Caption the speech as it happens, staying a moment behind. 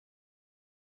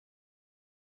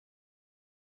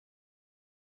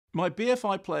My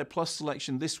BFI Player Plus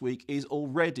selection this week is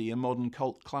already a modern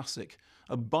cult classic,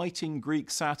 a biting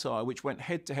Greek satire which went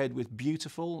head-to-head with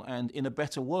Beautiful and In a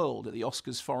Better World at the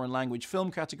Oscars Foreign Language Film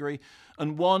category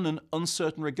and won an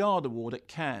Uncertain Regard Award at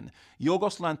Cannes,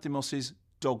 Yorgos Lanthimos'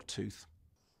 Dogtooth.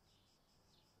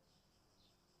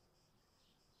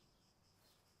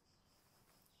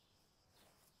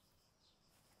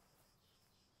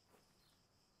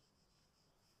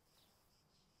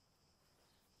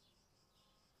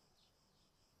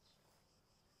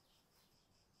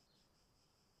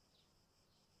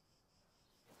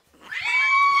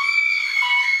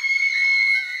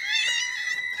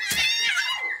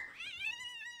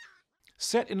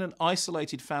 Set in an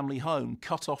isolated family home,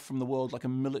 cut off from the world like a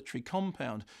military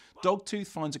compound, Dogtooth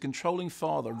finds a controlling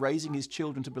father raising his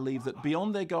children to believe that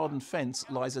beyond their garden fence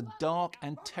lies a dark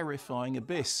and terrifying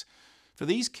abyss. For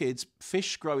these kids,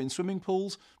 fish grow in swimming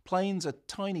pools, planes are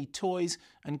tiny toys,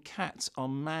 and cats are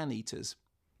man-eaters.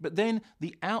 But then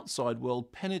the outside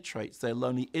world penetrates their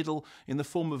lonely idyll in the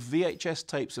form of VHS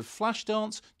tapes of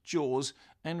Flashdance, Jaws,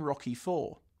 and Rocky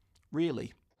IV.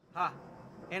 Really. Ha!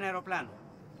 En aeroplano.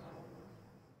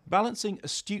 Balancing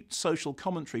astute social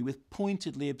commentary with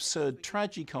pointedly absurd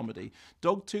tragicomedy,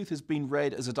 Dogtooth has been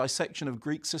read as a dissection of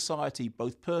Greek society,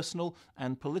 both personal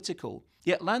and political.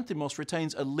 Yet Lanthimos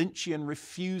retains a Lynchian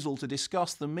refusal to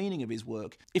discuss the meaning of his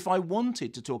work. If I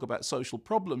wanted to talk about social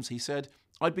problems, he said,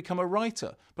 I'd become a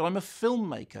writer, but I'm a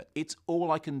filmmaker. It's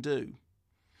all I can do.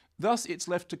 Thus, it's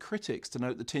left to critics to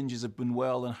note the tinges of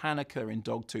Buñuel and Haneke in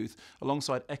Dogtooth,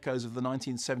 alongside echoes of the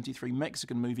 1973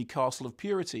 Mexican movie Castle of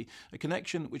Purity, a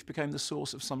connection which became the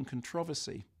source of some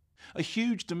controversy. A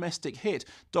huge domestic hit,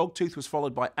 Dogtooth was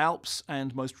followed by Alps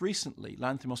and, most recently,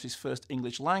 Lanthimos' first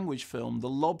English-language film, The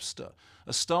Lobster,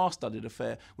 a star-studded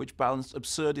affair which balanced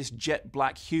absurdist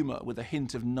jet-black humour with a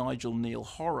hint of Nigel Neal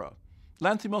horror.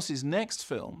 Lanthimos' next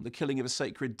film, The Killing of a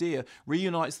Sacred Deer,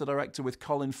 reunites the director with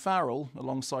Colin Farrell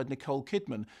alongside Nicole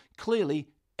Kidman. Clearly,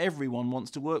 everyone wants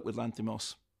to work with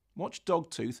Lanthimos. Watch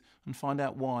Dogtooth and find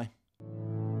out why.